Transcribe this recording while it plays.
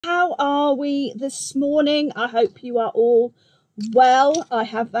How are we this morning? I hope you are all well. I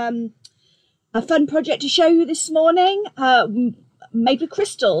have a fun project to show you this morning, made with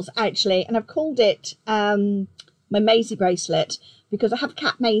crystals actually, and I've called it my Maisie bracelet because I have a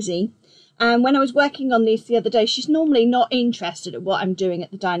cat, Maisie, and when I was working on this the other day, she's normally not interested in what I'm doing at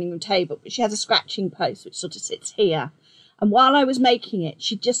the dining room table, but she has a scratching post which sort of sits here, and while I was making it,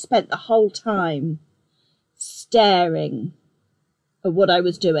 she just spent the whole time staring at what I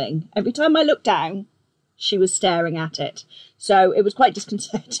was doing. Every time I looked down, she was staring at it. So it was quite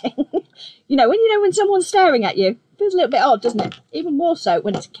disconcerting. when someone's staring at you, it feels a little bit odd, doesn't it? Even more so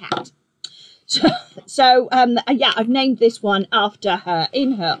when it's a cat. So yeah, I've named this one after her,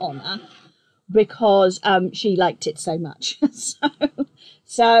 in her honour, because she liked it so much.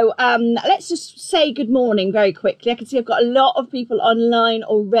 So let's just say good morning very quickly. I can see I've got a lot of people online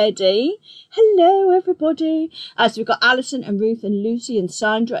already. Hello, everybody. So we've got Alison and Ruth and Lucy and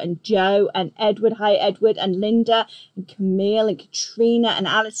Sandra and Joe and Edward. Hi, Edward, and Linda and Camille and Katrina and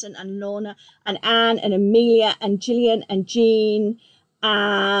Alison and Lorna and Anne and Amelia and Gillian and Jean.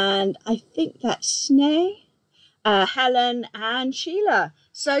 And I think that's Sneh, Helen and Sheila.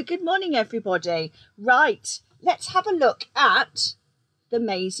 So good morning, everybody. Right, let's have a look at the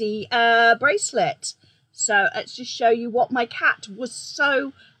Maisie bracelet. So let's just show you what my cat was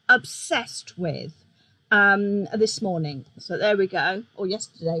so obsessed with this morning. So there we go, or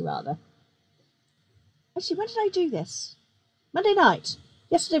yesterday rather. Actually, when did I do this? Monday night.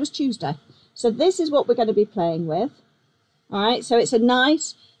 Yesterday was Tuesday. So this is what we're going to be playing with. All right, so it's a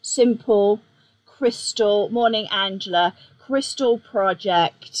nice, simple crystal, morning Angela, crystal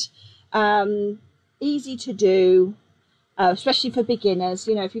project. Easy to do. Especially for beginners,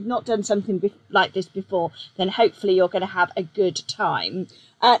 if you've not done something like this before, then hopefully you're going to have a good time.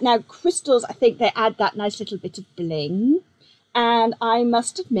 Now, crystals, I think they add that nice little bit of bling. And I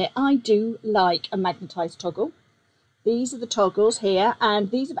must admit, I do like a magnetised toggle. These are the toggles here,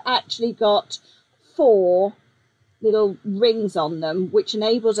 and these have actually got 4 little rings on them, which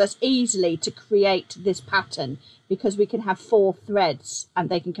enables us easily to create this pattern because we can have 4 threads and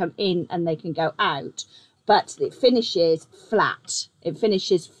they can come in and they can go out. But it finishes flat, it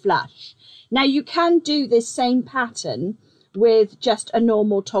finishes flush. Now you can do this same pattern with just a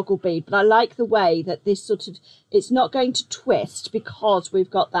normal toggle bead, but I like the way that this it's not going to twist because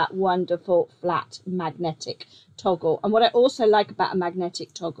we've got that wonderful flat magnetic toggle. And what I also like about a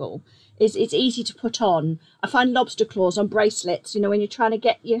magnetic toggle is it's easy to put on. I find lobster claws on bracelets, when you're trying to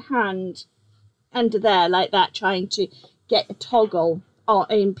get your hand under there like that, trying to get a toggle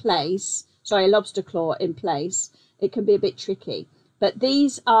in place. Sorry, a lobster claw in place, it can be a bit tricky. But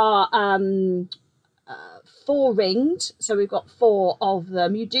these are 4 ringed, so we've got 4 of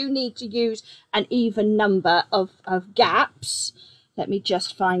them. You do need to use an even number of gaps. Let me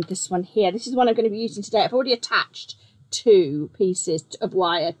just find this one here. This is one I'm going to be using today. I've already attached 2 pieces of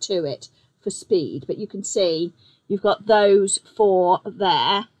wire to it for speed, but you can see you've got those 4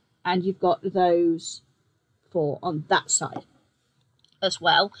 there, and you've got those 4 on that side as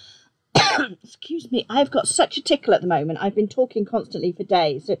well. Excuse me, I've got such a tickle at the moment. I've been talking constantly for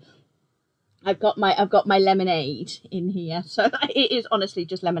days. So I've got my lemonade in here. So it is honestly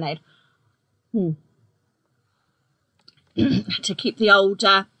just lemonade. To keep the old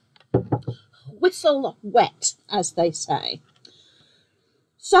whistle wet, as they say.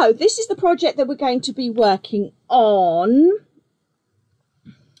 So this is the project that we're going to be working on.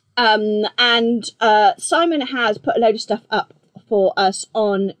 Simon has put a load of stuff up for us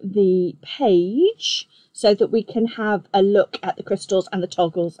on the page so that we can have a look at the crystals and the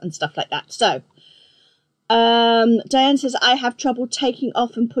toggles and stuff like that. So Diane says, I have trouble taking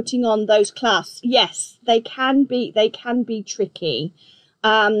off and putting on those clasps. Yes, they can be tricky.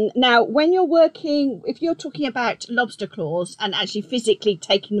 Now when you're working, if you're talking about lobster claws and actually physically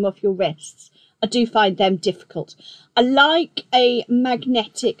taking them off your wrists, I do find them difficult. I like a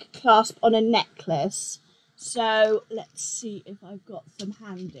magnetic clasp on a necklace. So let's see if I've got some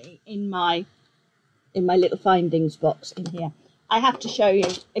handy in my little findings box in here. I have to show you,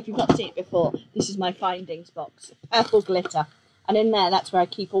 if you've not seen it before, this is my findings box, purple glitter. And in there, that's where I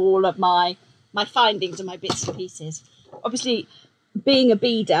keep all of my findings and my bits and pieces. Obviously, being a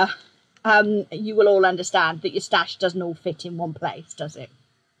beader, you will all understand that your stash doesn't all fit in one place, does it?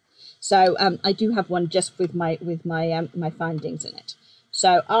 So I do have one just with my findings in it.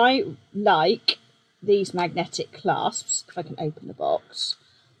 So I like these magnetic clasps. If I can open the box,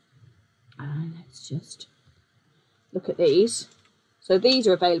 and let's just look at these. So these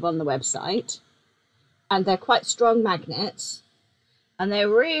are available on the website, and they're quite strong magnets, and they're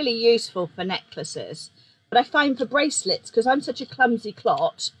really useful for necklaces. But I find for bracelets, because I'm such a clumsy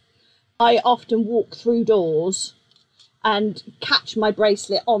clot, I often walk through doors and catch my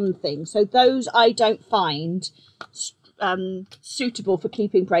bracelet on things. So those I don't find suitable for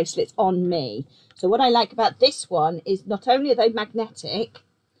keeping bracelets on me. So what I like about this one is not only are they magnetic,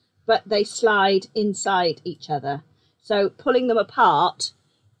 but they slide inside each other. So pulling them apart,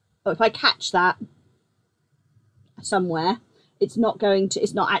 or if I catch that somewhere, it's not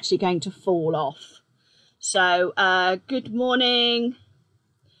actually going to fall off. So good morning,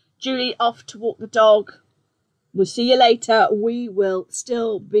 Julie, off to walk the dog. We'll see you later. We will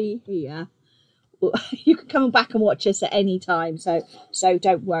still be here. You can come back and watch us at any time, so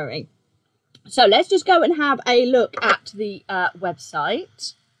don't worry. So let's just go and have a look at the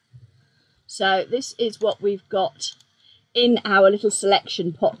website. So this is what we've got in our little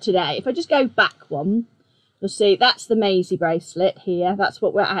selection pot today. If I just go back one, you'll see that's the Maisie bracelet here. That's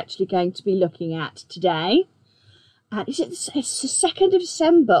what we're actually going to be looking at today. And it's the 2nd of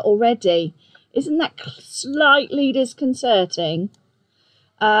December already. Isn't that slightly disconcerting?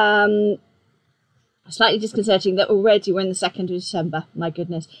 Slightly disconcerting that already we're in the 2nd of December. My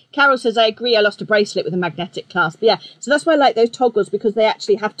goodness. Carol says, I agree, I lost a bracelet with a magnetic clasp. Yeah, so that's why I like those toggles, because they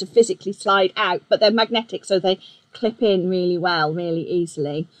actually have to physically slide out, but they're magnetic, so they clip in really well, really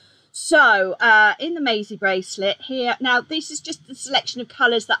easily. So, in the Maisie bracelet here, now this is just the selection of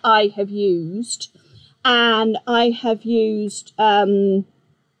colours that I have used. And I have used, Diane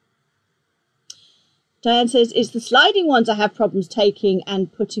says, it's the sliding ones I have problems taking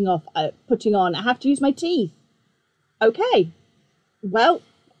and putting on. I have to use my teeth. Okay, well,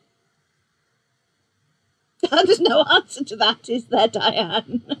 there's no answer to that, is there,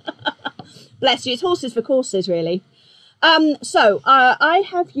 Diane? Bless you, it's horses for courses, really. I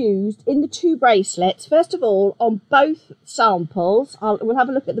have used in the 2 bracelets, first of all, on both samples, we'll have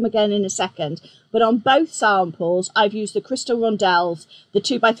a look at them again in a second, but on both samples, I've used the crystal rondelles, the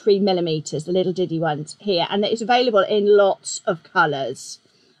 2x3mm, the little diddy ones here, and it's available in lots of colours.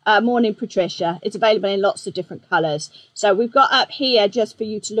 Morning, Patricia. It's available in lots of different colours. So we've got up here, just for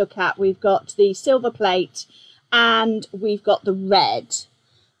you to look at, we've got the silver plate and we've got the red.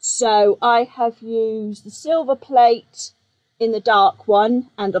 So I have used the silver plate in the dark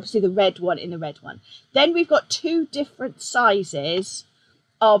one and obviously the red one in the red one. Then we've got 2 different sizes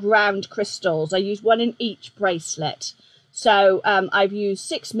of round crystals. I use one in each bracelet. So I've used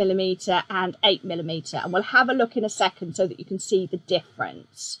 6mm and 8mm, and we'll have a look in a second so that you can see the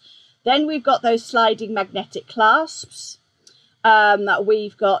difference. Then we've got those sliding magnetic clasps.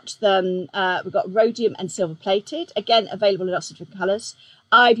 We've got them. We've got rhodium and silver plated. Again, available in lots of different colours.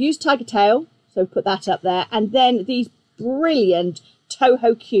 I've used tiger tail, so put that up there. And then these brilliant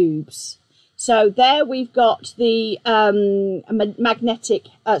Toho cubes. So there we've got the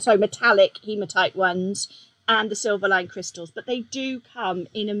metallic hematite ones and the silver line crystals. But they do come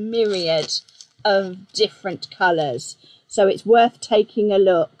in a myriad of different colours. So it's worth taking a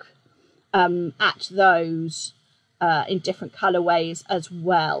look at those in different colourways as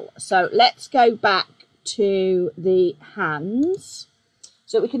well. So let's go back to the hands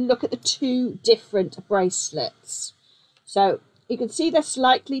so we can look at the 2 different bracelets. So you can see they're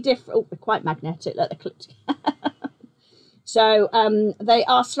slightly different. Oh, they're quite magnetic. Look, they're clipped. So they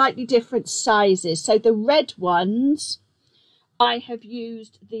are slightly different sizes. So the red ones, I have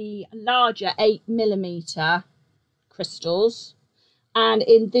used the larger 8mm crystals. And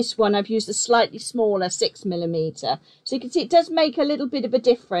in this one, I've used a slightly smaller 6mm. So you can see it does make a little bit of a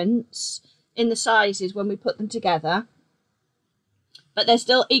difference in the sizes when we put them together. But they're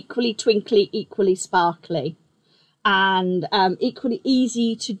still equally twinkly, equally sparkly, and equally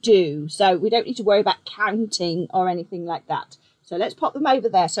easy to do. So we don't need to worry about counting or anything like that. So let's pop them over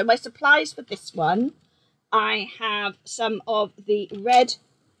there. So my supplies for this one, I have some of the red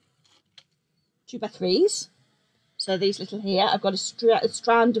 2x3s. So these little here, I've got a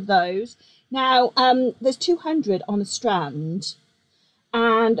strand of those. Now, there's 200 on a strand,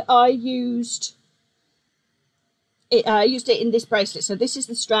 and I used it in this bracelet. So this is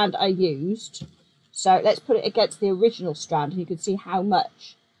the strand I used. So let's put it against the original strand, and you can see how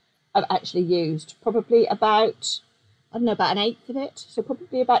much I've actually used. Probably about, I don't know, about 1/8 of it. So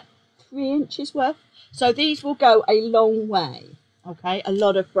probably about 3 inches worth. So these will go a long way. Okay, a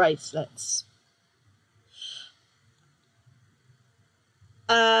lot of bracelets.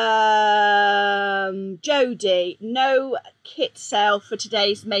 Jodie, no kit sale for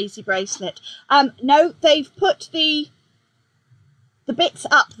today's Maisie bracelet. No, they've put the bits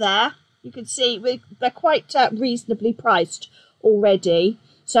up there. You can see they're quite reasonably priced already.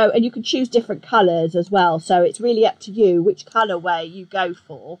 So, and you can choose different colours as well. So it's really up to you which colourway you go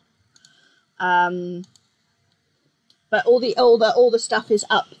for. but all the stuff is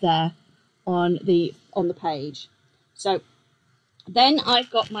up there on the page. So then I've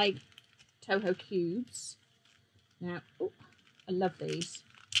got my Toho Cubes. Now, oh, I love these.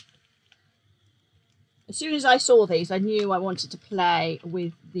 As soon as I saw these, I knew I wanted to play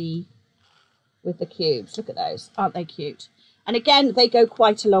with the cubes. Look at those, aren't they cute? And again, they go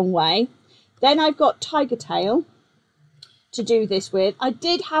quite a long way. Then I've got Tiger Tail to do this with. I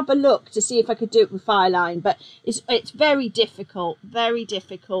did have a look to see if I could do it with Fireline, but it's very difficult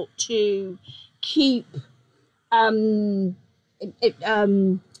to keep to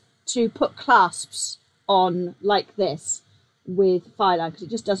put clasps on like this with Fireline, because it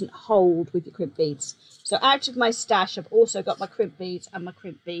just doesn't hold with your crimp beads. So out of my stash, I've also got my crimp beads and my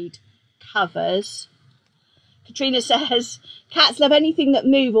crimp bead covers. Katrina says, cats love anything that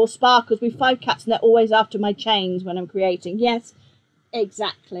move or sparkles. We've 5 cats and they're always after my chains when I'm creating. Yes,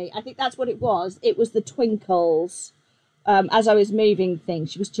 exactly. I think that's what it was. It was the twinkles. As I was moving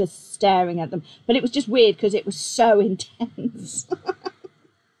things, she was just staring at them. But it was just weird because it was so intense.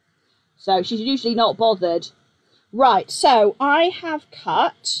 So she's usually not bothered. Right, so I have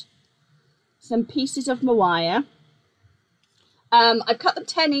cut some pieces of my wire. I've cut them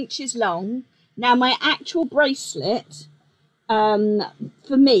 10 inches long. Now my actual bracelet, for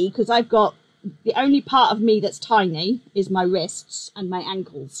me, because I've got the only part of me that's tiny is my wrists and my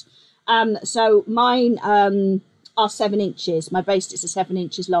ankles. So mine are 7 inches. My bracelets are 7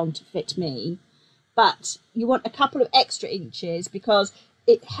 inches long to fit me. But you want a couple of extra inches because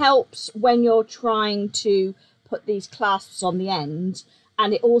it helps when you're trying to put these clasps on the end.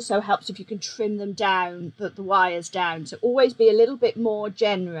 And it also helps if you can trim them down, the wires down. So always be a little bit more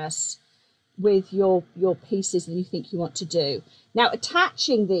generous with your pieces than you think you want to do. Now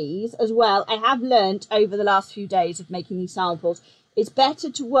attaching these as well, I have learnt over the last few days of making these samples, it's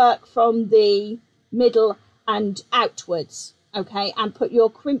better to work from the middle and outwards, okay, and put your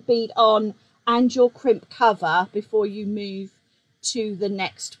crimp bead on and your crimp cover before you move to the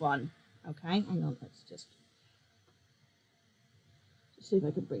next one. Okay, hang on, let's just see if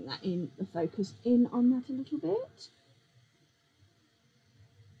I can bring that in, the focus in on that a little bit.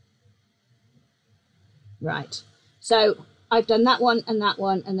 Right, so I've done that one, and then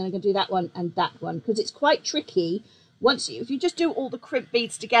I'm going to do that one and that one, because it's quite tricky. If you just do all the crimp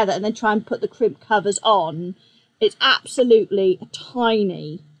beads together and then try and put the crimp covers on, it's absolutely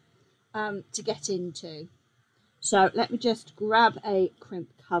tiny to get into. So let me just grab a crimp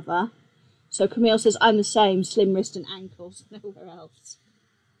cover. So Camille says, I'm the same, slim wrist and ankles, nowhere else.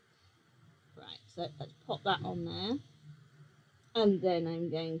 Right, so let's pop that on there. And then I'm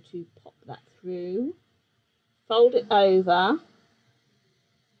going to pop that through. Fold it over.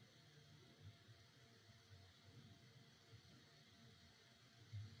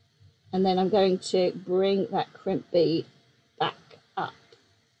 And then I'm going to bring that crimp bead back up.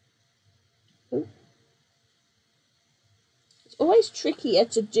 Ooh. It's always trickier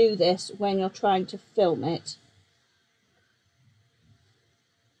to do this when you're trying to film it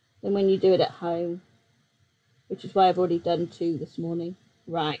than when you do it at home, which is why I've already done 2 this morning.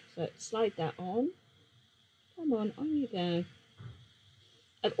 Right, so slide that on. Come on you go.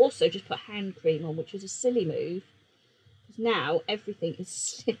 I've also just put hand cream on, which is a silly move, because now everything is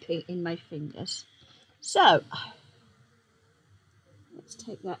slipping in my fingers. So, let's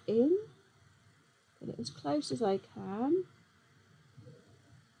take that in, get it as close as I can.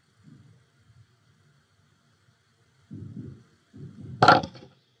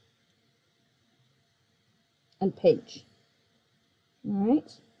 And pinch. All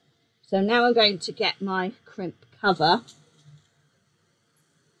right. So now I'm going to get my crimp cover.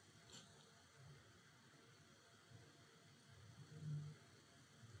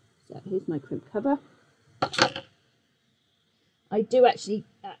 So here's my crimp cover. I do actually,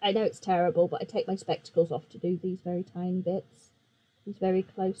 I know it's terrible, but I take my spectacles off to do these very tiny bits, these very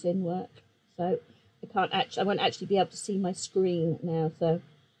close in work. So I won't actually be able to see my screen now. So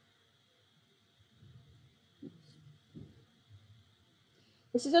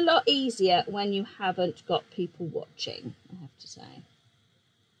this is a lot easier when you haven't got people watching, I have to say.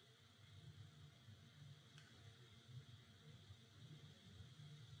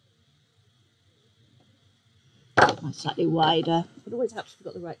 Slightly wider. It always helps if you've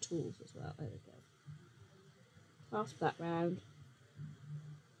got the right tools as well. There we go. Clasp that round.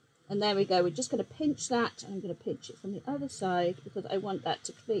 And there we go. We're just going to pinch that, and I'm going to pinch it from the other side because I want that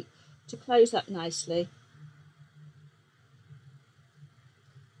to close up nicely.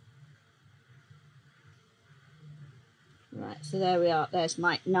 Right, so there we are. There's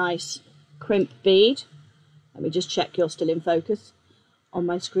my nice crimp bead. Let me just check you're still in focus on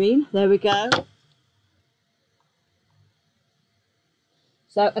my screen. There we go.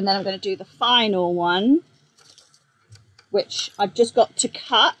 So, and then I'm going to do the final one, which I've just got to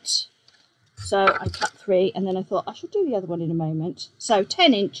cut. So I cut 3, and then I thought I should do the other one in a moment. So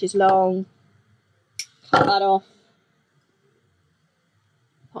 10 inches long, cut that off,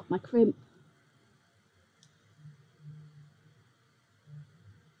 pop my crimp,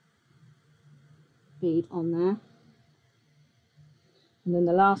 bead on there, and then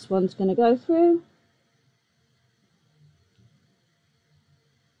the last one's going to go through.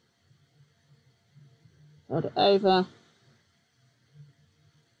 Fold it over.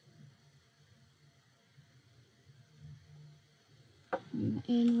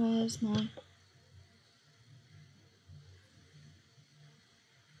 In, where's my...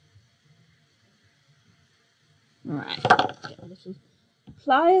 Right, get a little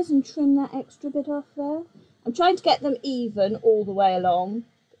pliers and trim that extra bit off there. I'm trying to get them even all the way along.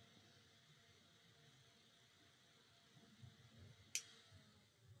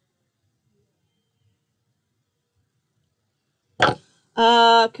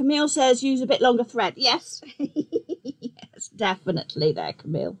 Camille says use a bit longer thread. Yes. Yes, definitely there,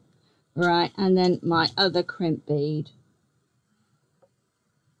 Camille. Right, and then my other crimp bead.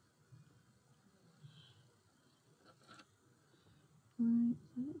 Right,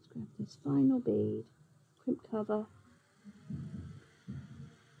 so let's grab this final bead, crimp cover,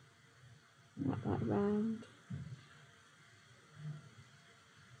 wrap that around.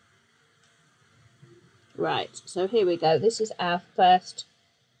 Right, so here we go. This is our first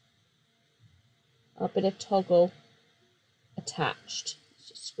bit of toggle attached. Let's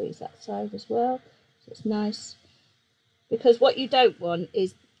just squeeze that side as well, so it's nice. Because what you don't want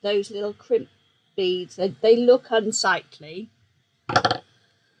is those little crimp beads. They look unsightly.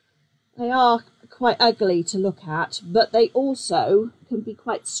 They are quite ugly to look at, but they also can be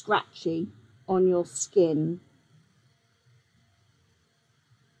quite scratchy on your skin.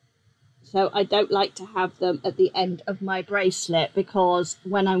 So I don't like to have them at the end of my bracelet, because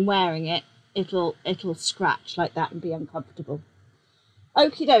when I'm wearing it, it'll scratch like that and be uncomfortable.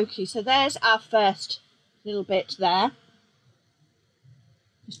 Okie dokie, so there's our first little bit there.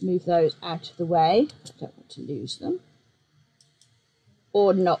 Just move those out of the way. I don't want to lose them.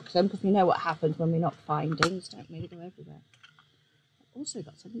 Or knock them, because we know what happens when we're not findings, don't we? They go everywhere. I've also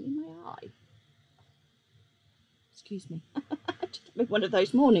got something in my eye. Excuse me. Just having one of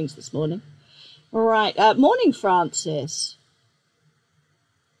those mornings this morning. All right. Morning, Francis.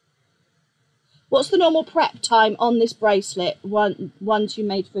 What's the normal prep time on this bracelet once you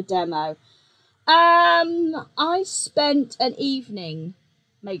made for a demo? I spent an evening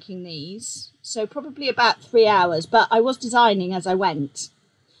making these, so probably about 3 hours, but I was designing as I went.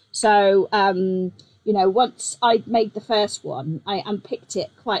 So, you know, once I'd made the first one, I unpicked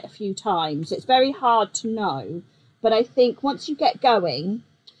it quite a few times. It's very hard to know, but I think once you get going,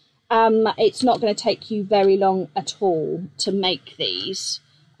 it's not going to take you very long at all to make these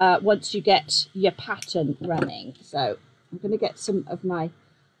once you get your pattern running. So I'm going to get some of my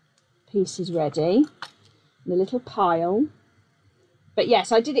pieces ready in a little pile. But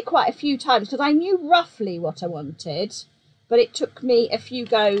yes, I did it quite a few times because I knew roughly what I wanted, but it took me a few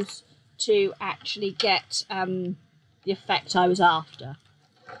goes to actually get the effect I was after.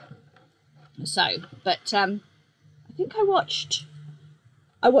 So, but I think I watched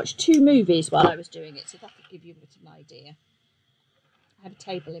 2 movies while I was doing it, so that could give you a bit of an idea. I had a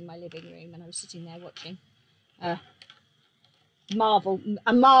table in my living room and I was sitting there watching a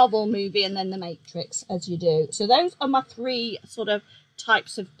Marvel movie and then The Matrix, as you do. So those are my 3 sort of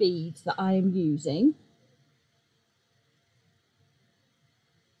types of beads that I am using.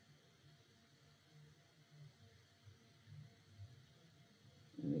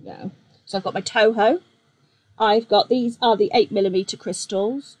 There we go. So I've got my Toho. I've got, these are the 8mm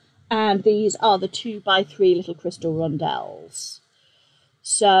crystals, and these are the 2x3 little crystal rondelles.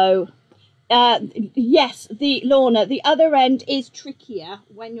 So yes, Lorna, the other end is trickier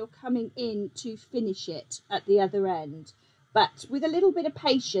when you're coming in to finish it at the other end, but with a little bit of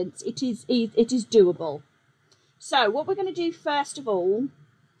patience, it is doable. So what we're going to do first of all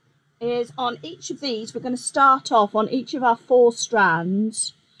is on each of these, we're going to start off on each of our 4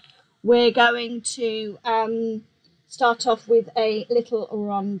 strands. We're going to start off with a little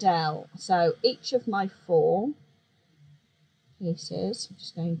rondelle. So each of my 4 pieces, I'm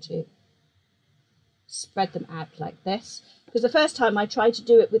just going to spread them out like this, because the first time I tried to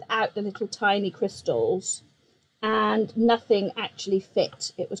do it without the little tiny crystals and nothing actually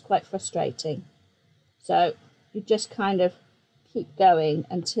fit. It was quite frustrating. So you just kind of keep going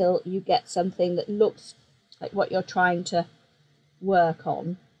until you get something that looks like what you're trying to work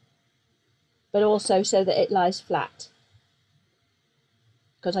on, but also so that it lies flat.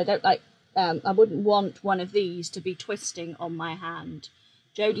 because I don't like, I wouldn't want one of these to be twisting on my hand.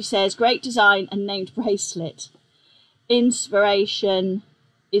 Jodie says, great design and named bracelet. Inspiration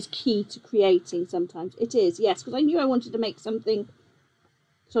is key to creating sometimes. It is, yes, because I knew I wanted to make something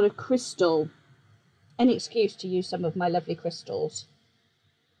sort of crystal. Any excuse to use some of my lovely crystals.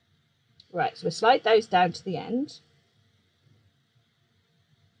 Right, so we'll slide those down to the end.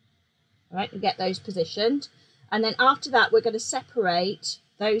 All right, and get those positioned. And then after that, we're going to separate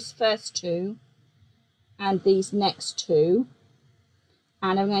those first two and these next two.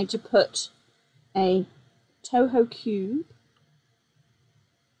 And I'm going to put a Toho cube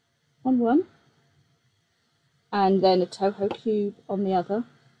on one, and then a Toho cube on the other.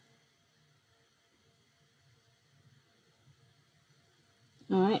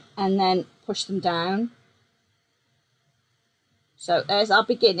 All right, and then push them down. So there's our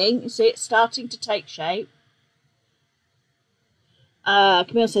beginning. You see it's starting to take shape.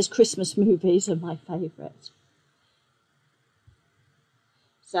 Camille says Christmas movies are my favourite.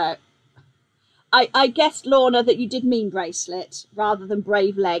 So I guessed, Lorna, that you did mean bracelet rather than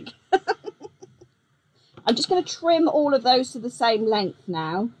brave leg. I'm just going to trim all of those to the same length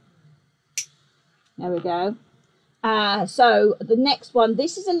now. There we go. So the next one,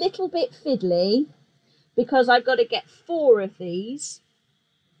 this is a little bit fiddly because I've got to get 4 of these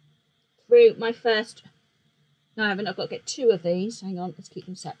through my first. No, I haven't. I've got to get 2 of these. Hang on, let's keep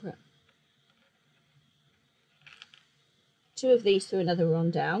them separate. 2 of these through another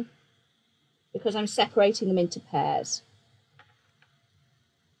rondelle because I'm separating them into pairs.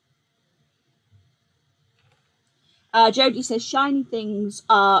 Jodie says shiny things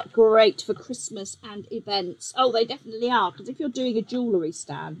are great for Christmas and events. Oh, they definitely are, because if you're doing a jewellery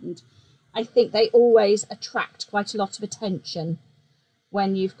stand, I think they always attract quite a lot of attention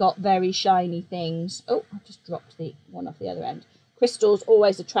when you've got very shiny things. Oh, I've just dropped the one off the other end. Crystals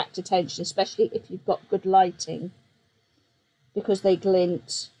always attract attention, especially if you've got good lighting, because they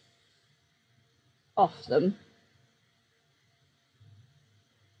glint off them.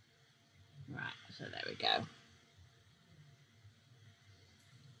 Right, so there we go.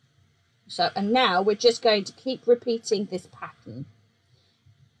 So, and now we're just going to keep repeating this pattern.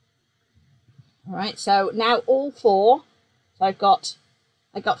 All right, so now all 4. So I got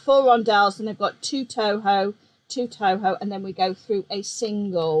 4 rondelles, and I've got 2 Toho, 2 Toho, and then we go through a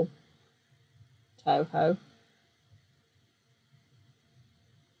single Toho.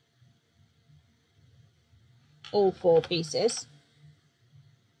 All 4 pieces.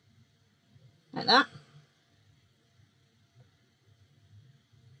 Like that.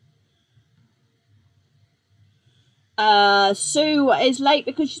 Sue is late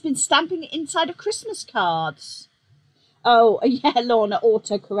because she's been stamping the inside of Christmas cards. Oh, yeah, Lorna,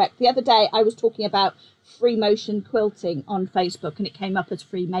 autocorrect. The other day I was talking about free motion quilting on Facebook and it came up as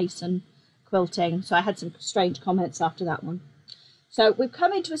Freemason quilting. So I had some strange comments after that one. So we've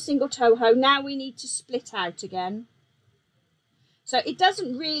come into a single Toho. Now we need to split out again. So it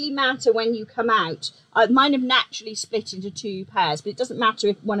doesn't really matter when you come out. Mine have naturally split into 2 pairs, but it doesn't matter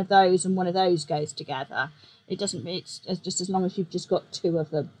if one of those and one of those goes together. It doesn't, it's just as long as you've just got 2 of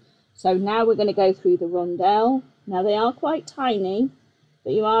them. So now we're going to go through the rondelle. Now they are quite tiny,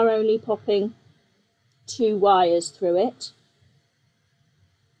 but you are only popping 2 wires through it.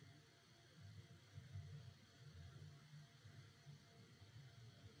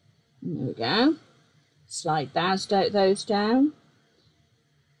 And there we go. Slide those down.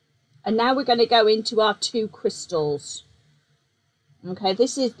 And now we're going to go into our 2 crystals. Okay,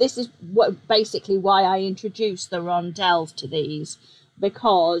 this is what basically why I introduced the rondelles to these,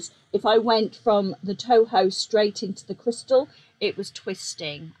 because if I went from the Toho straight into the crystal, it was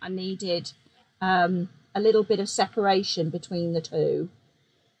twisting. I needed a little bit of separation between the 2,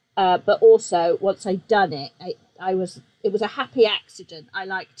 but also once I'd done it, it was a happy accident. I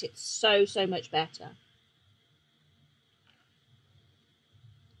liked it so much better.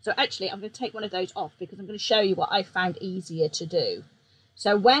 So actually, I'm going to take one of those off because I'm going to show you what I found easier to do.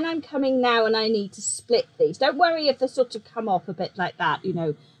 So when I'm coming now and I need to split these, don't worry if they sort of come off a bit like that, you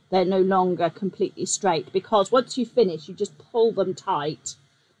know, they're no longer completely straight, because once you finish, you just pull them tight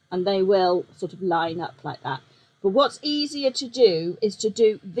and they will sort of line up like that. But what's easier to do is to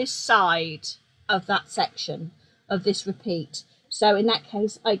do this side of that section of this repeat. So in that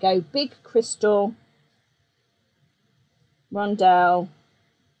case, I go big crystal, rondelle,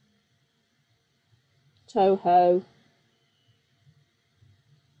 Toho,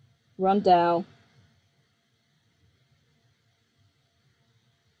 rondelle,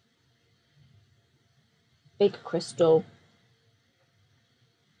 big crystal,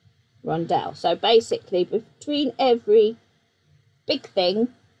 rondelle. So basically between every big thing,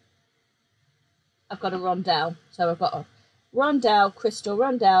 I've got a rondelle. So I've got a rondelle, crystal,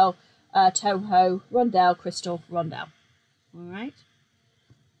 rondelle, Toho, rondelle, crystal, rondelle. All right.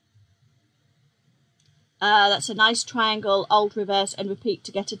 That's a nice triangle, old, reverse and repeat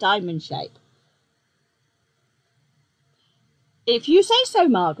to get a diamond shape. If you say so,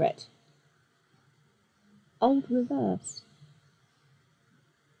 Margaret. Old, reverse.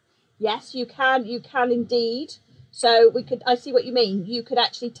 Yes, you can indeed. So we could, I see what you mean. You could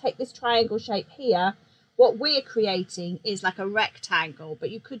actually take this triangle shape here. What we're creating is like a rectangle,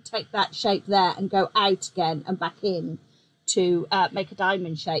 but you could take that shape there and go out again and back in to make a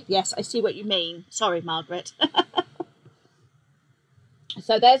diamond shape. Yes, I see what you mean. Sorry, Margaret.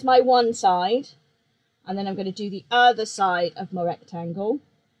 So there's my one side, and then I'm going to do the other side of my rectangle.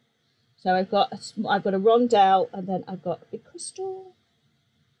 So I've got a rondelle, and then I've got a big crystal.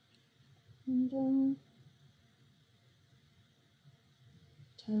 Rondelle.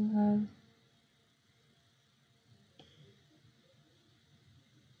 Toho.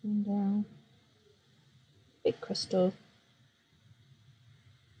 Rondelle. Big crystal.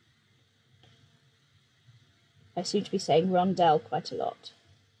 I seem to be saying rondelle quite a lot.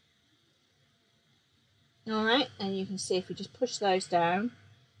 All right, and you can see if we just push those down,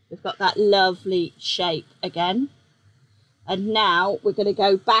 we've got that lovely shape again. And now we're going to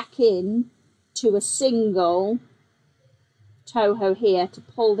go back in to a single Toho here to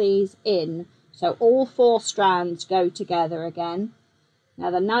pull these in. So all 4 strands go together again. Now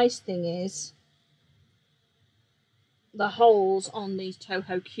the nice thing is the holes on these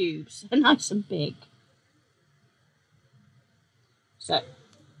Toho cubes are nice and big. So,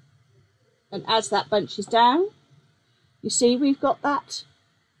 and as that bunches down, you see we've got that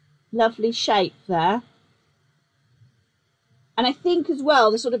lovely shape there. And I think as well,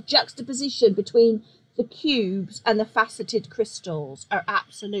 the sort of juxtaposition between the cubes and the faceted crystals are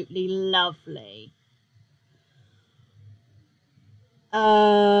absolutely lovely.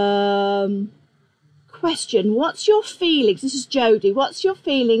 Question, what's your feelings? This is Jodie. What's your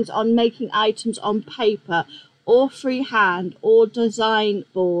feelings on making items on paper or freehand or design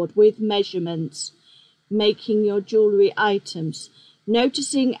board with measurements, making your jewellery items?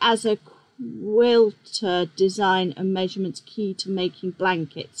 Noticing as a quilter, design and measurements key to making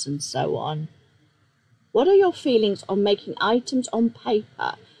blankets and so on. What are your feelings on making items on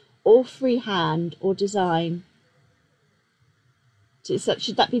paper or freehand or design?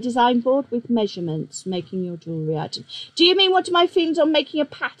 Should that be design board with measurements, making your jewellery items? Do you mean what are my feelings on making a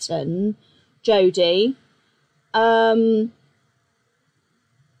pattern, Jodie?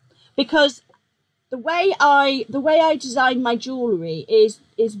 Because the way I design my jewellery is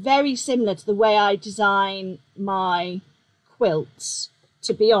very similar to the way I design my quilts,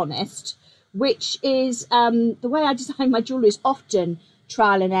 to be honest, which is the way I design my jewellery is often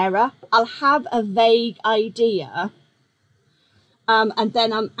trial and error. I'll have a vague idea and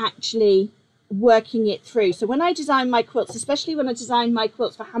then I'm actually working it through. So when I design my quilts, especially when I design my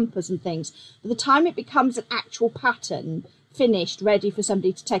quilts for hampers and things, by the time it becomes an actual pattern, finished, ready for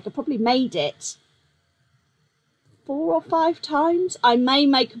somebody to take, I probably made it 4 or 5 times. I may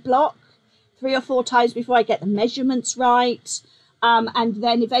make a block 3 or 4 times before I get the measurements right. And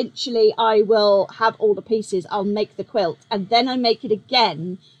then eventually I will have all the pieces. I'll make the quilt and then I make it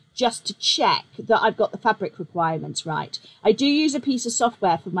again just to check that I've got the fabric requirements right. I do use a piece of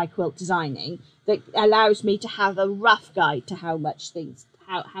software for my quilt designing that allows me to have a rough guide to how much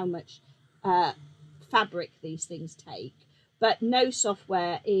fabric these things take. But no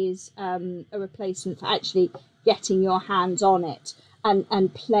software is a replacement for actually getting your hands on it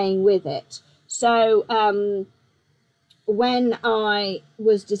and playing with it. So when I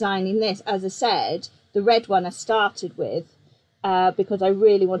was designing this, as I said, the red one I started with because I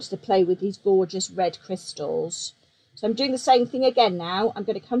really wanted to play with these gorgeous red crystals. So I'm doing the same thing again now. I'm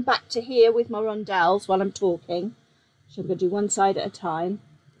going to come back to here with my rondelles while I'm talking. So I'm going to do one side at a time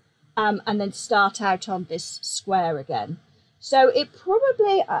and then start out on this square again. So it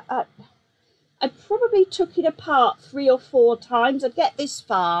probably, I probably took it apart 3 or 4 times. I'd get this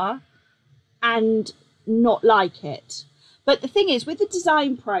far and not like it. But the thing is, with the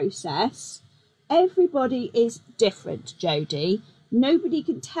design process, everybody is different, Jodie. Nobody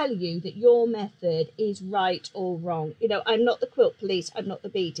can tell you that your method is right or wrong. You know, I'm not the quilt police. I'm not the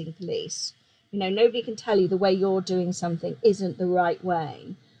beading police. You know, nobody can tell you the way you're doing something isn't the right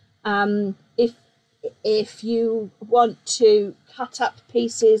way. If you want to cut up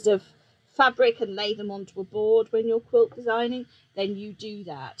pieces of fabric and lay them onto a board when you're quilt designing, then you do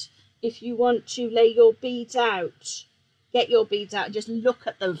that. If you want to lay your beads out, get your beads out and just look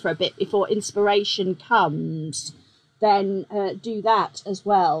at them for a bit before inspiration comes. then do that as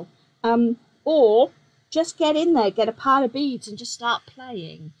well. Or just get in there, get a pile of beads and just start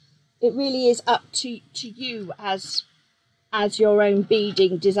playing. It really is up to you as your own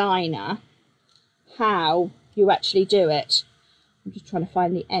beading designer how you actually do it. I'm just trying to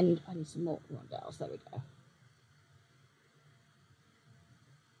find the end. I need some more rondelles. There we go.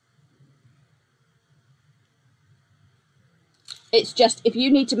 It's just, if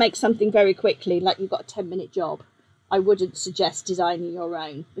you need to make something very quickly, like you've got a 10-minute job, I wouldn't suggest designing your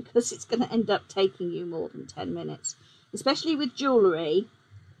own, because it's going to end up taking you more than 10 minutes, especially with jewellery,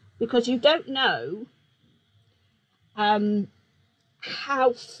 because you don't know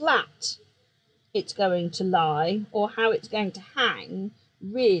how flat it's going to lie or how it's going to hang,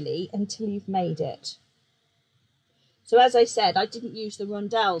 really, until you've made it. So as I said, I didn't use the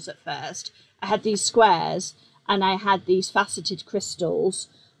rondelles at first. I had these squares and I had these faceted crystals,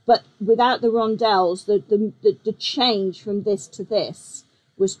 but without the rondelles, the change from this to this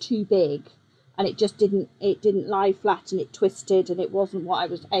was too big, and it just didn't lie flat, and it twisted, and it wasn't what I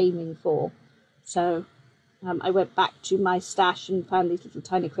was aiming for. So I went back to my stash and found these little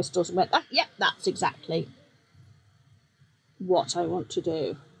tiny crystals and went, yep, that's exactly what I want to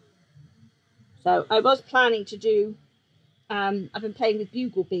do. So I was planning to do, I've been playing with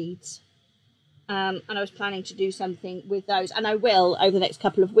bugle beads, and I was planning to do something with those, and I will over the next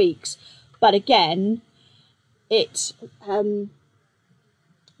couple of weeks. But again, the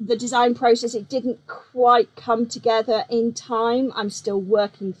design process, it didn't quite come together in time. I'm still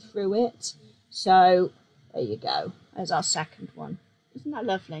working through it. So there you go. There's our second one. Isn't that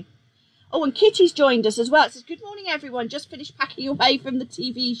lovely? Oh, and Kitty's joined us as well. It says, good morning, everyone. Just finished packing away from the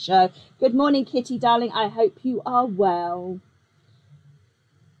TV show. Good morning, Kitty, darling. I hope you are well.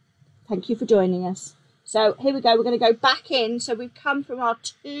 Thank you for joining us. So here we go. We're going to go back in. So we've come from our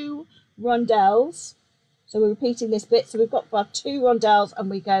 2 rondelles. So we're repeating this bit. So we've got our 2 rondelles and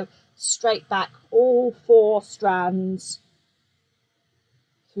we go straight back all 4 strands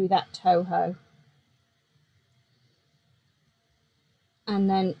through that Toho. And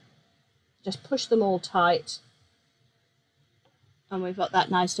then just push them all tight. And we've got that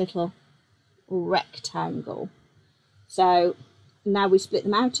nice little rectangle. So now we split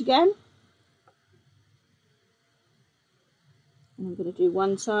them out again. And I'm going to do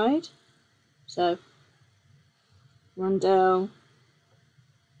one side. So rondelle,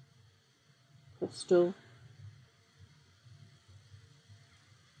 crystal,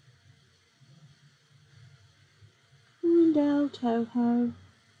 rondelle, Toho.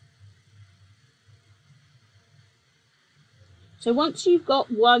 So once you've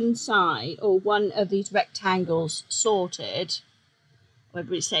got one side or one of these rectangles sorted,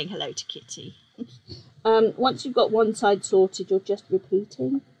 everybody's saying hello to Kitty. Once you've got one side sorted, you're just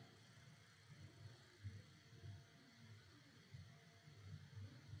repeating.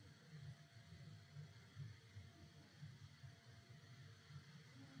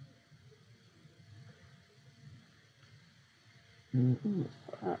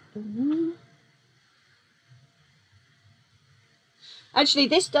 Actually,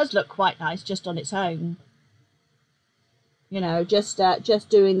 this does look quite nice just on its own. You know, just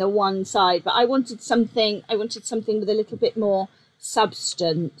doing the one side, but I wanted something with a little bit more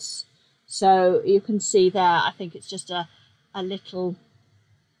substance. So you can see there, I think it's just a little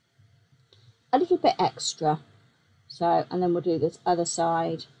bit extra. So, and then we'll do this other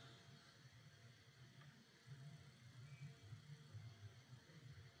side.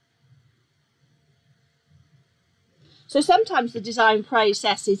 So sometimes the design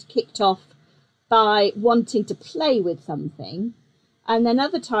process is kicked off by wanting to play with something, and then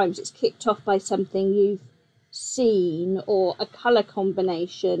other times it's kicked off by something you've seen or a colour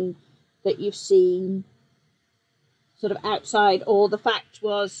combination that you've seen sort of outside. Or the fact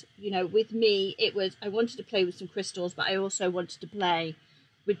was, you know, with me, it was I wanted to play with some crystals, but I also wanted to play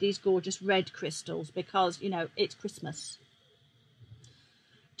with these gorgeous red crystals because, you know, it's Christmas.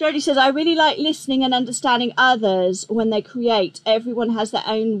 Jodie says, I really like listening and understanding others when they create. Everyone has their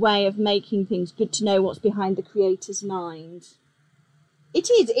own way of making things. Good to know what's behind the creator's mind. It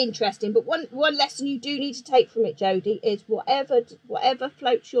is interesting, but one lesson you do need to take from it, Jodie, is whatever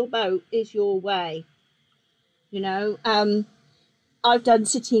floats your boat is your way. You know, I've done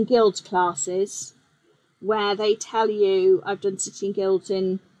City and Guilds classes where they tell you, I've done City and Guilds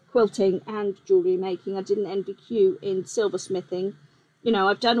in quilting and jewellery making. I did an NVQ in silversmithing. You know,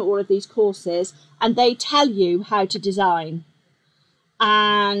 I've done all of these courses and they tell you how to design.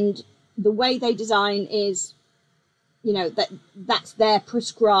 And the way they design is, you know, that's their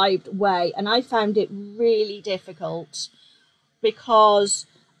prescribed way. And I found it really difficult because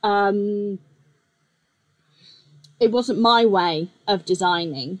it wasn't my way of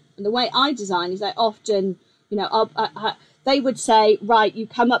designing. And the way I design is I often, you know, they would say, right, you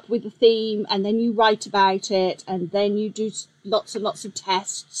come up with a theme and then you write about it and then you do lots and lots of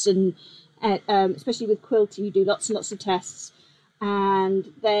tests, and especially with quilting, you do lots and lots of tests,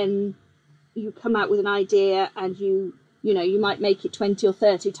 and then you come out with an idea and you know, you might make it 20 or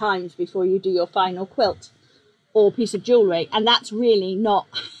 30 times before you do your final quilt or piece of jewellery. And that's really not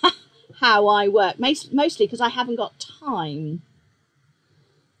how I work, mostly because I haven't got time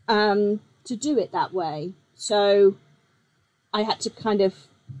to do it that way. So I had to kind of,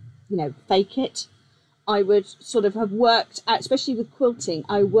 you know, fake it. I would sort of have worked out, especially with quilting,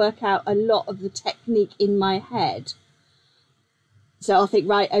 I work out a lot of the technique in my head. So I'll think,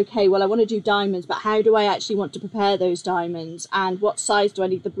 right, okay, well, I want to do diamonds, but how do I actually want to prepare those diamonds? And what size do I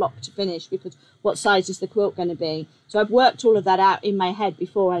need the block to finish? Because what size is the quilt going to be? So I've worked all of that out in my head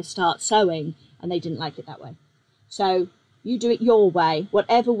before I start sewing, and they didn't like it that way. So you do it your way,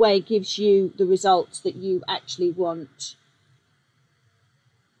 whatever way gives you the results that you actually want.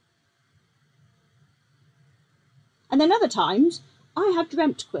 And then other times, I have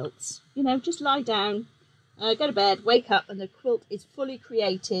dreamt quilts. You know, just lie down, go to bed, wake up, and the quilt is fully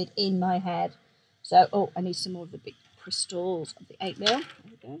created in my head. So, oh, I need some more of the big crystals of the 8mm. There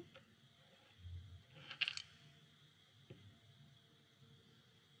we go.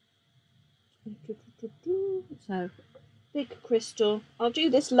 So, big crystal. I'll do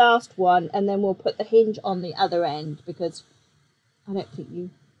this last one, and then we'll put the hinge on the other end, because I don't think you...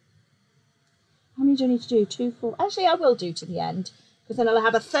 How many do I need to do? 2, 4... Actually, I will do to the end, because then I'll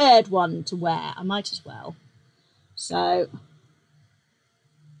have a third one to wear. I might as well. So,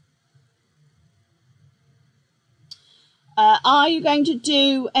 are you going to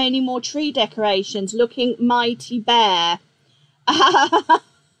do any more tree decorations? Looking mighty bare.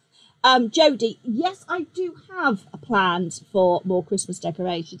 Jodie, yes, I do have plans for more Christmas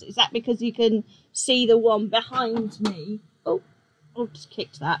decorations. Is that because you can see the one behind me? Oh, I just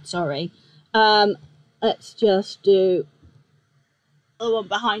kicked that, sorry. Let's just do the one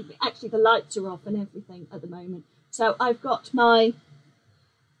behind me. Actually, the lights are off and everything at the moment. So I've got my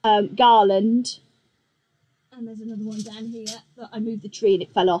garland, and there's another one down here that I moved the tree and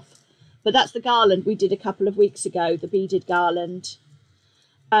it fell off. But that's the garland we did a couple of weeks ago, the beaded garland.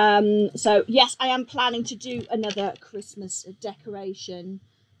 So yes, I am planning to do another Christmas decoration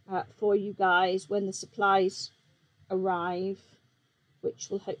for you guys when the supplies arrive, which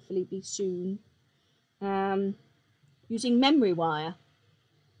will hopefully be soon, using memory wire.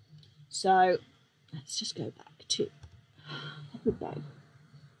 So let's just go back to, there we go.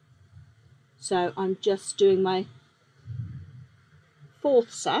 So I'm just doing my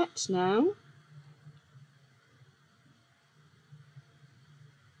 4th set now.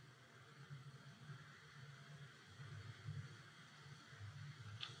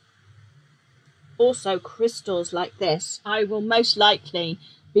 Also, crystals like this, I will most likely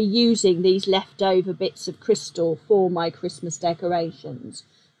be using these leftover bits of crystal for my Christmas decorations,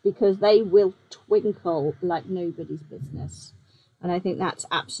 because they will twinkle like nobody's business. And I think that's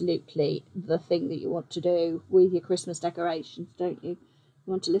absolutely the thing that you want to do with your Christmas decorations, don't you? You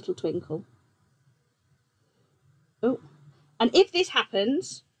want a little twinkle. Oh, and if this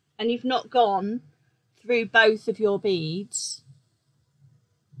happens and you've not gone through both of your beads,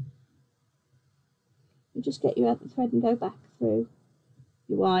 you just get your other thread and go back through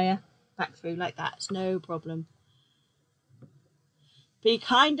your wire, back through like that. It's no problem. Be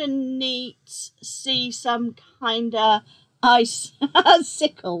kind of neat, see some kind of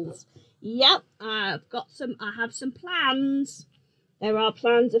icicles. Yep, I have some plans. There are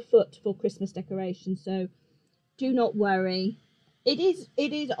plans afoot for Christmas decorations, so do not worry. It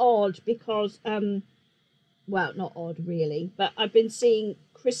is odd because, well, not odd really, but I've been seeing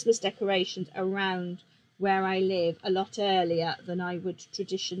Christmas decorations around where I live a lot earlier than I would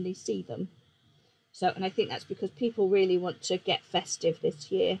traditionally see them. So, and I think that's because people really want to get festive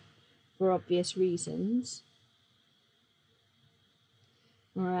this year for obvious reasons.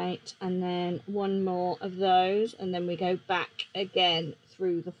 All right, and then one more of those, and then we go back again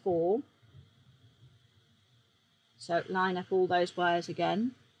through the 4. So line up all those wires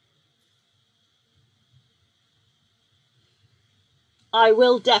again. I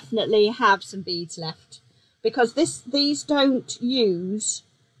will definitely have some beads left, because these don't use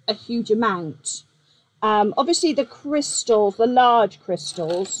a huge amount. Obviously the crystals, the large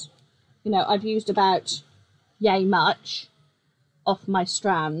crystals, you know, I've used about yay much off my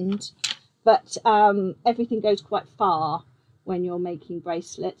strand, but everything goes quite far when you're making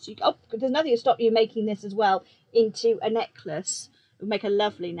bracelets. Oh, there's nothing to stop you making this as well into a necklace. It would make a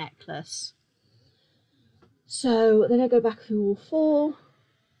lovely necklace. So then I go back through all 4,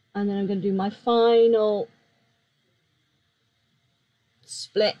 and then I'm going to do my final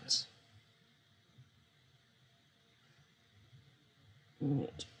split.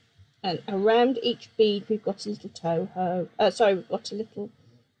 Right. And around each bead we've got a little Toho. We've got a little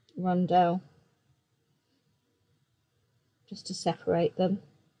rondelle, just to separate them.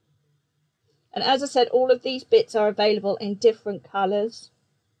 And as I said, all of these bits are available in different colours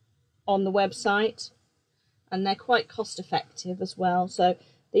on the website, and they're quite cost effective as well. So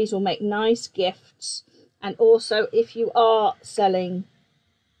these will make nice gifts. And also, if you are selling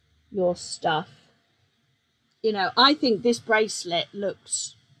your stuff, you know, I think this bracelet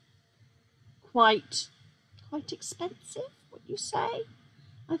looks quite expensive, would you say?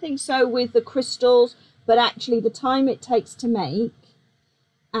 I think so, with the crystals, but actually the time it takes to make,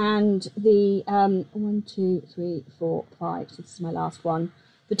 and the 1, 2, 3, 4, 5, so this is my last one,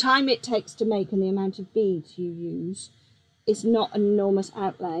 the time it takes to make and the amount of beads you use is not an enormous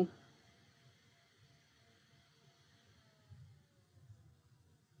outlay.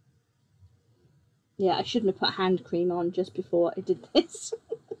 Yeah, I shouldn't have put hand cream on just before I did this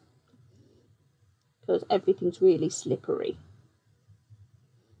because everything's really slippery.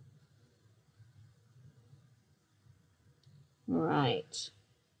 Right.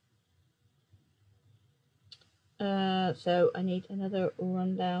 So I need another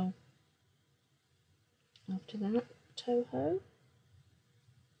rondelle after that. Toho.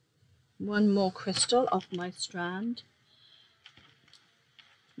 One more crystal off my strand.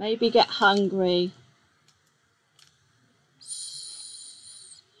 Maybe get hungry.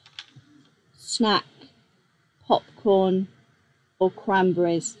 Snack, popcorn, or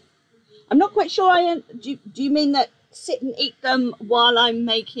cranberries. I'm not quite sure. Do you mean that sit and eat them while I'm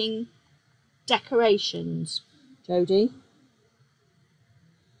making decorations, Jodie?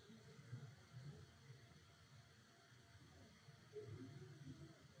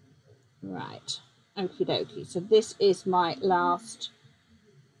 Right. Okie dokie. So this is my last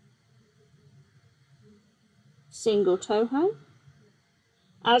single Toho.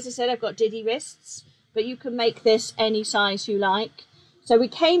 As I said, I've got diddy wrists, but you can make this any size you like. So we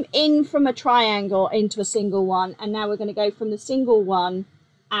came in from a triangle into a single one, and now we're going to go from the single one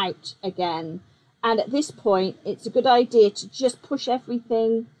out again. And at this point, it's a good idea to just push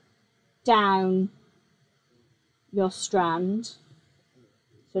everything down your strand.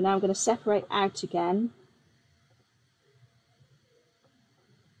 So now I'm going to separate out again.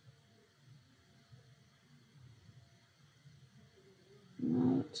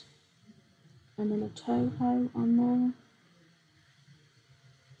 Right. And then a Toho on there.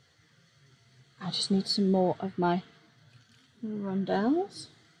 I just need some more of my rondelles.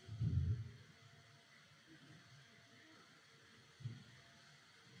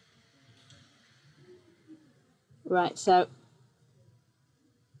 Right, so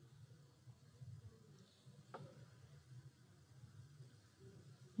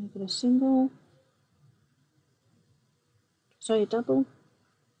I've got a single, sorry, a double.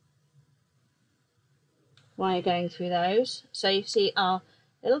 While you're going through those, so you see our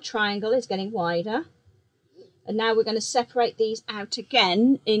little triangle is getting wider, and now we're going to separate these out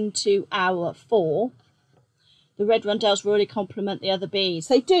again into our 4. The red rondelles really complement the other beads.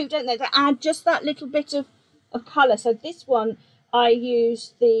 They do, don't they? They add just that little bit of colour. So this one, I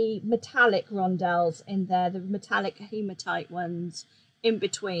use the metallic rondelles in there, the metallic hematite ones in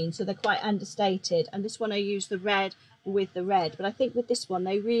between, so they're quite understated. And this one I use the red with the red, but I think with this one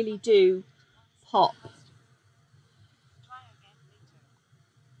they really do pop.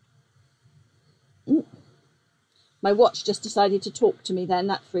 My watch just decided to talk to me then.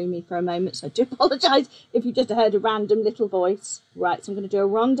 That threw me for a moment, so I do apologise if you just heard a random little voice. Right, so I'm going to do a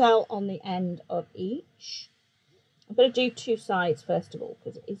rondelle on the end of each. I'm going to do 2 sides first of all,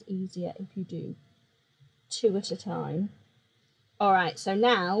 because it is easier if you do 2 at a time. All right, so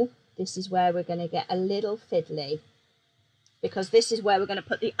now this is where we're going to get a little fiddly, because this is where we're going to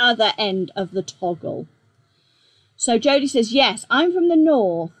put the other end of the toggle. So Jodie says, yes, I'm from the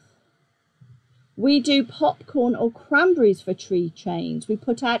north. We do popcorn or cranberries for tree chains. We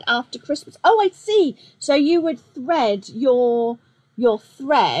put out after Christmas. Oh, I see. So you would thread your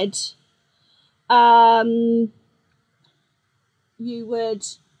thread. You would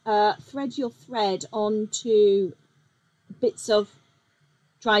thread your thread onto bits of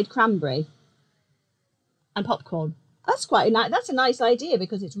dried cranberry and popcorn. That's that's a nice idea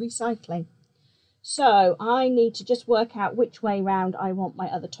because it's recycling. So I need to just work out which way round I want my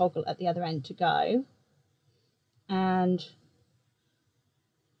other toggle at the other end to go. And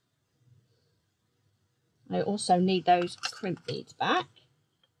I also need those crimp beads back.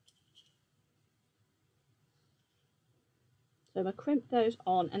 So my crimp goes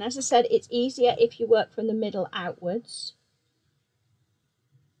on, and as I said, it's easier if you work from the middle outwards.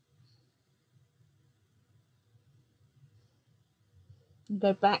 And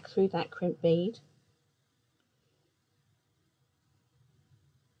go back through that crimp bead.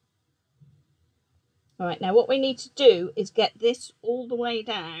 All right, now what we need to do is get this all the way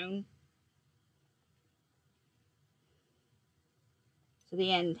down to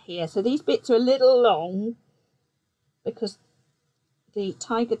the end here. So these bits are a little long because the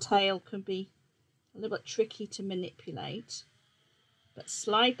tiger tail can be a little bit tricky to manipulate. But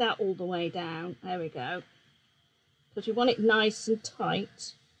slide that all the way down. There we go. Because we want it nice and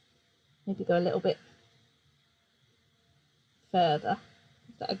tight. Maybe go a little bit further.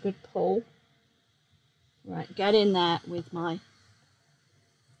 Is that a good pull? Right, get in there with my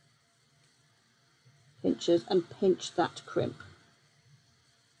pinchers and pinch that crimp.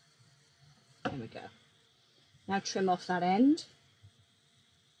 There we go. Now trim off that end.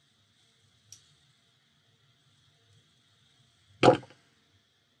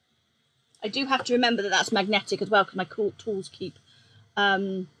 I do have to remember that that's magnetic as well because my tools keep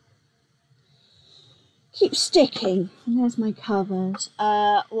sticking. And there's my covers.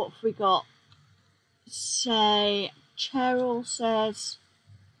 What have we got? Say, Cheryl says,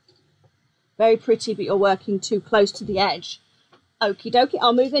 very pretty, but you're working too close to the edge. Okie dokie,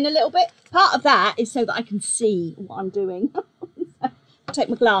 I'll move in a little bit. Part of that is so that I can see what I'm doing. I'll take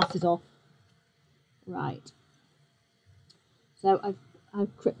my glasses off. Right. So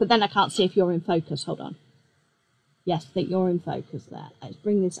but then I can't see if you're in focus. Hold on. Yes, I think you're in focus there. Let's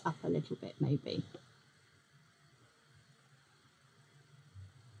bring this up a little bit, maybe.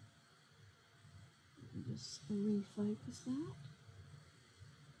 Just refocus that.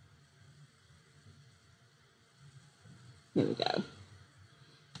 Here we go.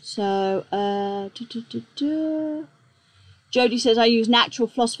 So, Jodie says I use natural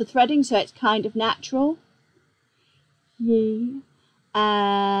floss for threading, so it's kind of natural. Yeah.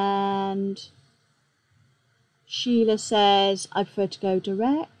 And Sheila says I prefer to go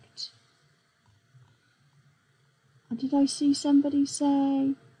direct. And did I see somebody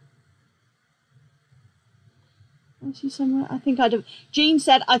say? I see somewhere. I think I'd have. Jean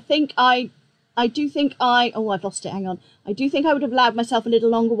said I do think I. Oh, I've lost it. Hang on. I do think I would have allowed myself a little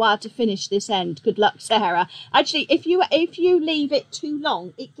longer while to finish this end. Good luck, Sarah. Actually, if you leave it too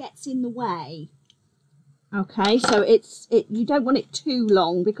long, it gets in the way. Okay, so you don't want it too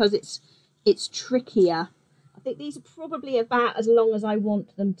long because it's trickier. I think these are probably about as long as I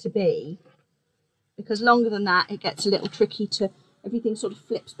want them to be, because longer than that it gets a little tricky to, everything sort of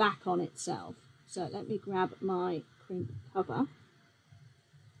flips back on itself. So let me grab my crimp cover,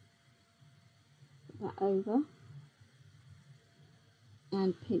 put that over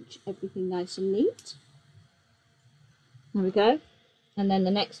and pinch everything nice and neat. There we go. And then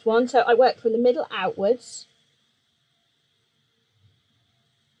the next one, so I work from the middle outwards,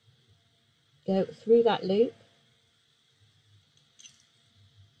 go through that loop,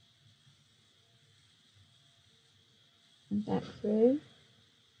 and back through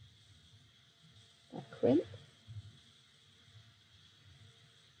that crimp,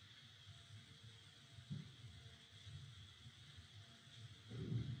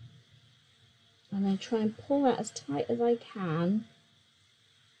 and then try and pull that as tight as I can.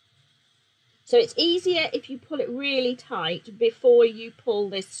 So it's easier if you pull it really tight before you pull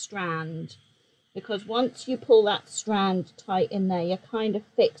this strand, because once you pull that strand tight in there, you're kind of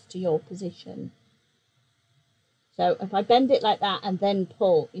fixed to your position. So if I bend it like that and then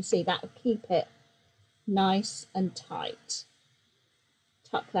pull, you see, that will keep it nice and tight.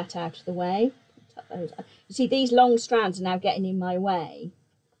 Tuck that out of the way. Tuck those out. You see, these long strands are now getting in my way,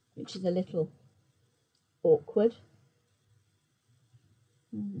 which is a little awkward.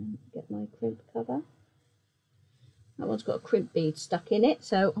 Get my crimp cover. That one's got a crimp bead stuck in it,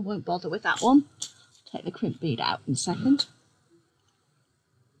 so I won't bother with that one. Take the crimp bead out in a second.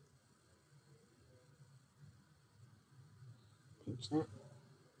 Pinch that.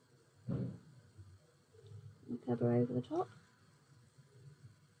 Cover over the top.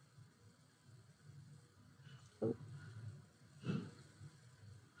 Oh.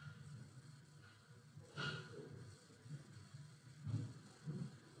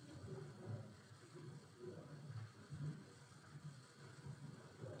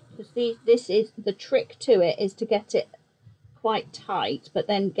 This is the trick to it, is to get it quite tight, but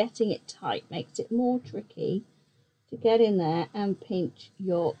then getting it tight makes it more tricky to get in there and pinch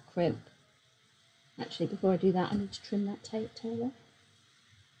your crimp. Actually, before I do that, I need to trim that tail off.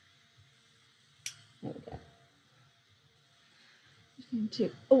 There we go. I'm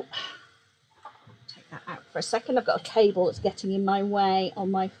just going to take that out for a second. I've got a cable that's getting in my way on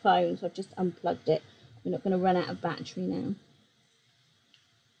my phone, so I've just unplugged it. We're not going to run out of battery now.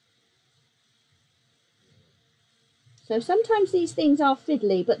 So sometimes these things are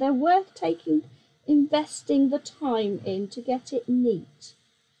fiddly, but they're worth investing the time in to get it neat.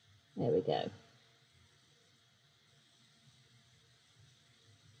 There we go.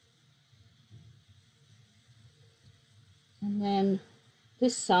 And then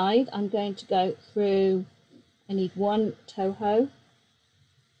this side, I'm going to go through, I need one Toho.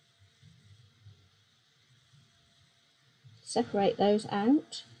 Separate those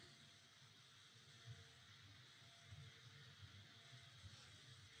out.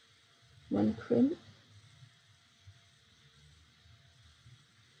 One crimp.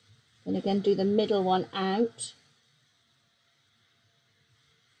 And again do the middle one out.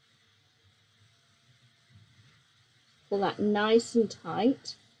 Pull that nice and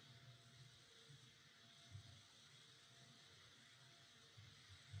tight.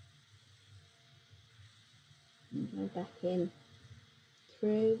 And go back in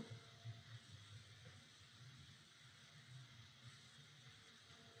through.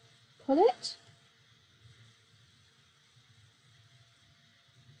 Pull it.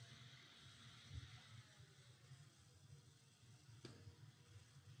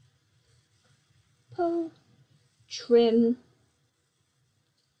 Pull, trim.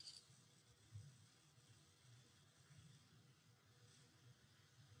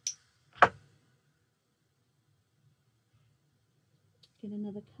 Get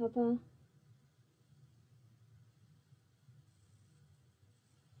another cover.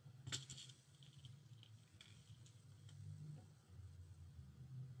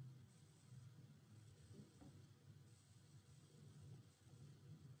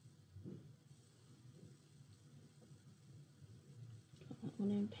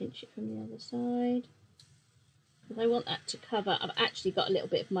 And pinch it from the other side, because I want that to cover. I've actually got a little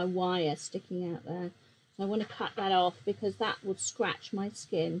bit of my wire sticking out there, so I want to cut that off because that would scratch my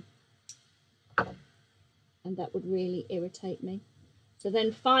skin and that would really irritate me. So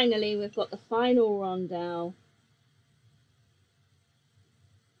then finally we've got the final rondelle,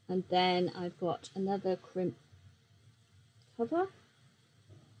 and then I've got another crimp cover.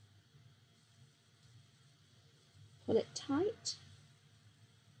 Pull it tight.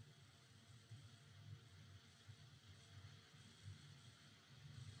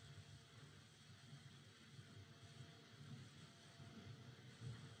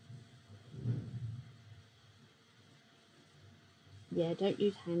 Yeah, don't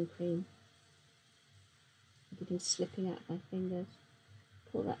use hand cream. Everything's slipping out of my fingers.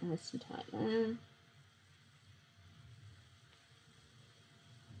 Pull that nice and tight there.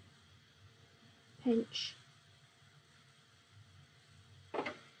 Pinch.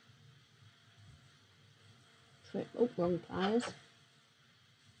 Trim. Oh, wrong pliers.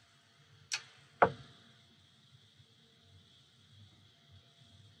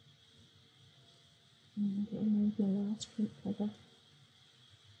 And getting my last crimp cover.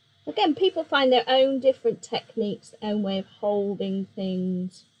 Again, people find their own different techniques, their own way of holding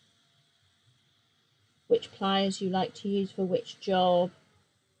things, which pliers you like to use for which job.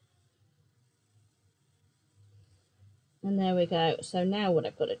 And there we go. So now what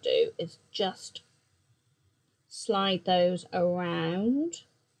I've got to do is just slide those around.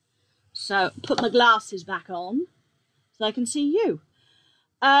 So put my glasses back on so I can see you.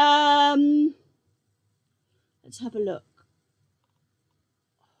 Let's have a look.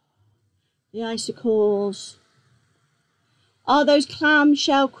 The icicles. Are those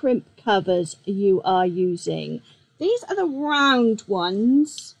clamshell crimp covers you are using? These are the round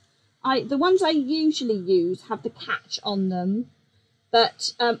ones. The ones I usually use have the catch on them,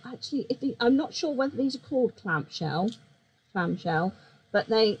 but actually, I'm not sure whether these are called clamshell, but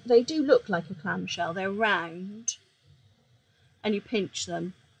they do look like a clamshell. They're round, and you pinch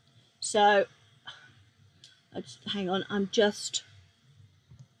them. So, hang on.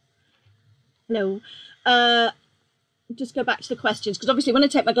 Hello. Just go back to the questions, because obviously when I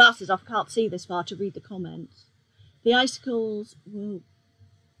take my glasses off, I can't see this far to read the comments. The icicles will...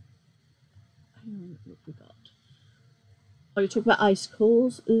 Hang on, what have we got? Oh, you're talking about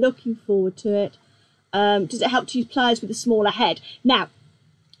icicles. Looking forward to it. Does it help to use pliers with a smaller head? Now,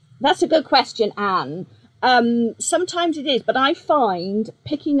 that's a good question, Anne. Sometimes it is, but I find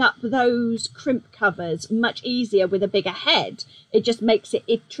picking up those crimp covers much easier with a bigger head. It just makes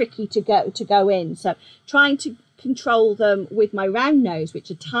it tricky to go in. So trying to control them with my round nose,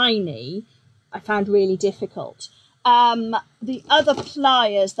 which are tiny, I found really difficult. The other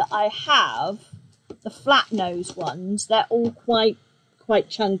pliers that I have, the flat nose ones, they're all quite quite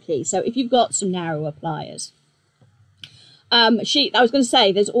chunky. So if you've got some narrower pliers. I was going to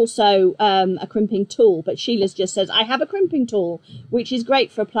say there's also a crimping tool, but Sheila's just says, I have a crimping tool, which is great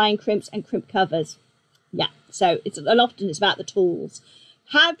for applying crimps and crimp covers. Yeah, so often it's about the tools.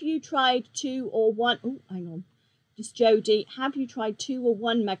 Have you tried 2 or 1? Oh, hang on. Just Jodie, have you tried 2 or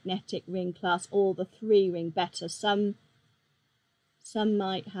 1 magnetic ring clasp or the 3 ring better? Some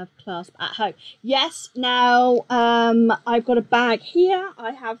might have clasp at home. Yes, now I've got a bag here.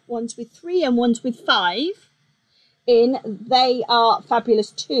 I have ones with 3 and ones with 5 in. They are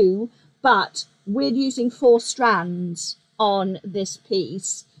fabulous too, but we're using 4 strands on this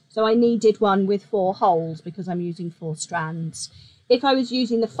piece. So I needed one with 4 holes because I'm using 4 strands. If I was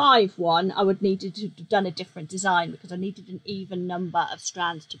using the 5 one, I would need to have done a different design because I needed an even number of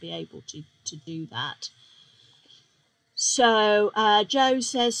strands to be able to do that. So Joe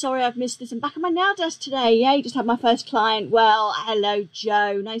says, sorry I've missed this. I'm back at my nail desk today. Yay, just had my first client. Well, hello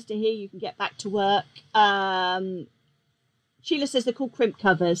Joe. Nice to hear you can get back to work. Sheila says they're called crimp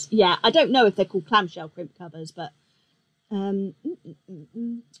covers. Yeah, I don't know if they're called clamshell crimp covers, but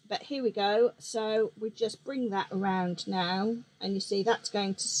here we go. So we just bring that around now, and you see that's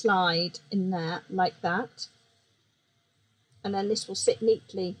going to slide in there like that, and then this will sit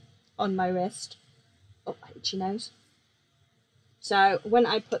neatly on my wrist. Oh, itchy nose. So when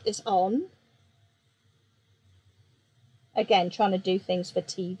I put this on, again trying to do things for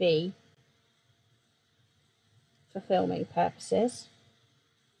TV, for filming purposes.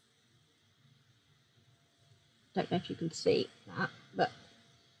 Don't know if you can see that, but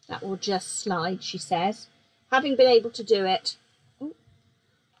that will just slide, she says. Having been able to do it, oh,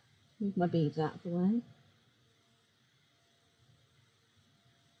 move my beads out of the way.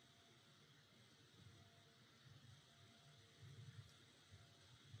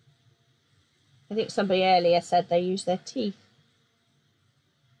 I think somebody earlier said they use their teeth.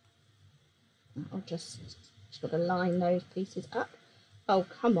 I'll just got to line those pieces up. Oh,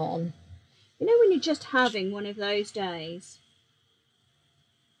 come on. You know when you're just having one of those days?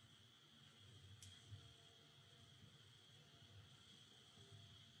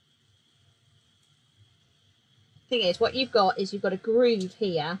 Thing is, what you've got is you've got a groove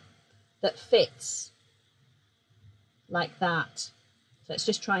here that fits like that. So it's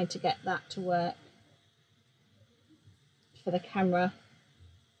just trying to get that to work for the camera.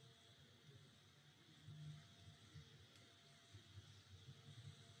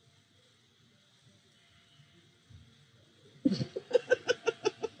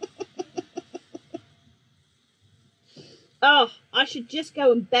 Oh, I should just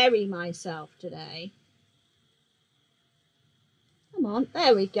go and bury myself today. Come on,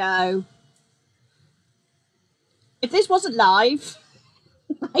 there we go. If this wasn't live,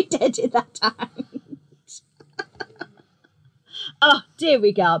 I'd edit that out. Oh, dear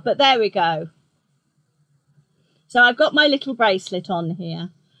we go, but there we go. So I've got my little bracelet on here.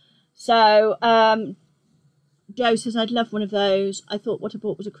 So Joe says, I'd love one of those. I thought what I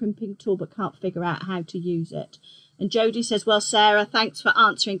bought was a crimping tool, but can't figure out how to use it. And Jodie says, well, Sarah, thanks for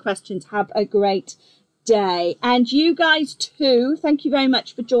answering questions. Have a great day. And you guys too. Thank you very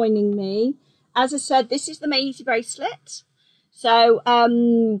much for joining me. As I said, this is the Maisie bracelet. So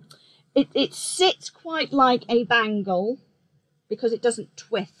it sits quite like a bangle because it doesn't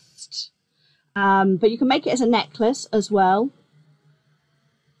twist. But you can make it as a necklace as well.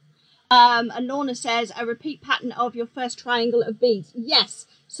 And Lorna says, a repeat pattern of your first triangle of beads. Yes.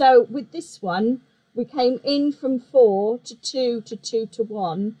 So with this one, we came in from 4 to 2 to 2 to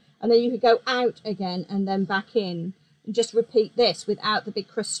 1. And then you could go out again and then back in. And just repeat this without the big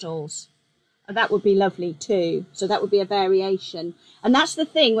crystals. And that would be lovely too. So that would be a variation. And that's the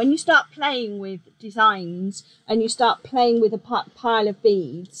thing. When you start playing with designs and you start playing with a pile of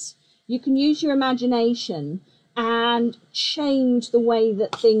beads, you can use your imagination and change the way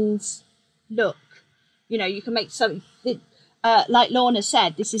that things look. You know, you can make something like Lorna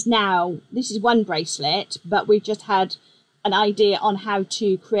said, this is one bracelet, but we've just had an idea on how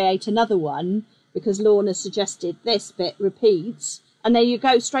to create another one because Lorna suggested this bit repeats, and there you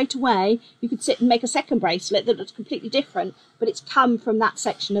go, straight away you could sit and make a second bracelet that looks completely different, but it's come from that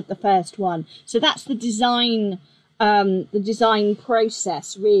section of the first one. So that's the design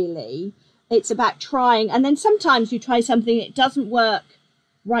process, really. It's about trying, and then sometimes you try something, it doesn't work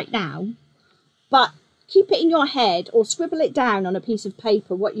right now, but keep it in your head or scribble it down on a piece of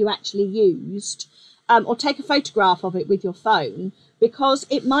paper what you actually used, or take a photograph of it with your phone, because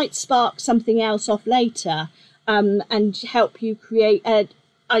it might spark something else off later, and help you create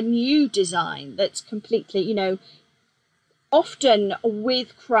a new design that's completely, you know, often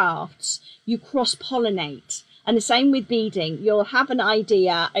with crafts you cross-pollinate. And the same with beading. You'll have an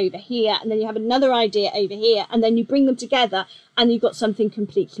idea over here, and then you have another idea over here, and then you bring them together and you've got something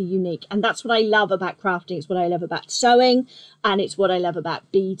completely unique. And that's what I love about crafting. It's what I love about sewing, and it's what I love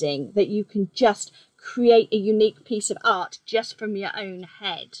about beading, that you can just create a unique piece of art just from your own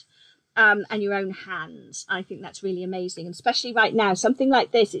head. And your own hands. I think that's really amazing, and especially right now, something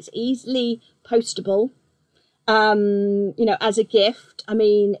like this, it's easily postable, you know, as a gift. I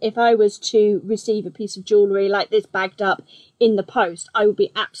mean, if I was to receive a piece of jewellery like this bagged up in the post, I would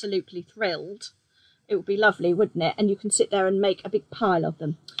be absolutely thrilled. It would be lovely, wouldn't it? And you can sit there and make a big pile of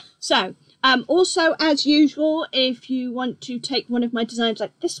them. So also, as usual, if you want to take one of my designs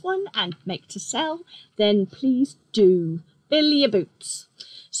like this one and make to sell, then please do. Fill your boots.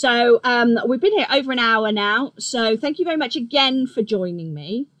 So we've been here over an hour now, so thank you very much again for joining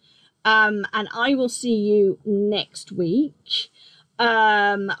me, and I will see you next week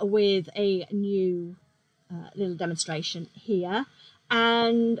with a new little demonstration here,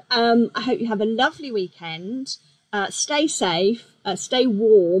 and I hope you have a lovely weekend. Stay safe, stay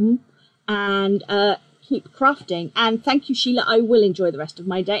warm, and keep crafting. And thank you, Sheila. I will enjoy the rest of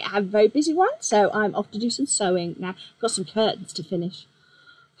my day. I have a very busy one, so I'm off to do some sewing now. I've got some curtains to finish.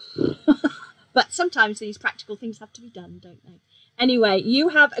 But sometimes these practical things have to be done, don't they? Anyway, you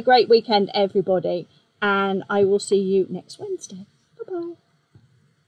have a great weekend, everybody, and I will see you next Wednesday. Bye-bye.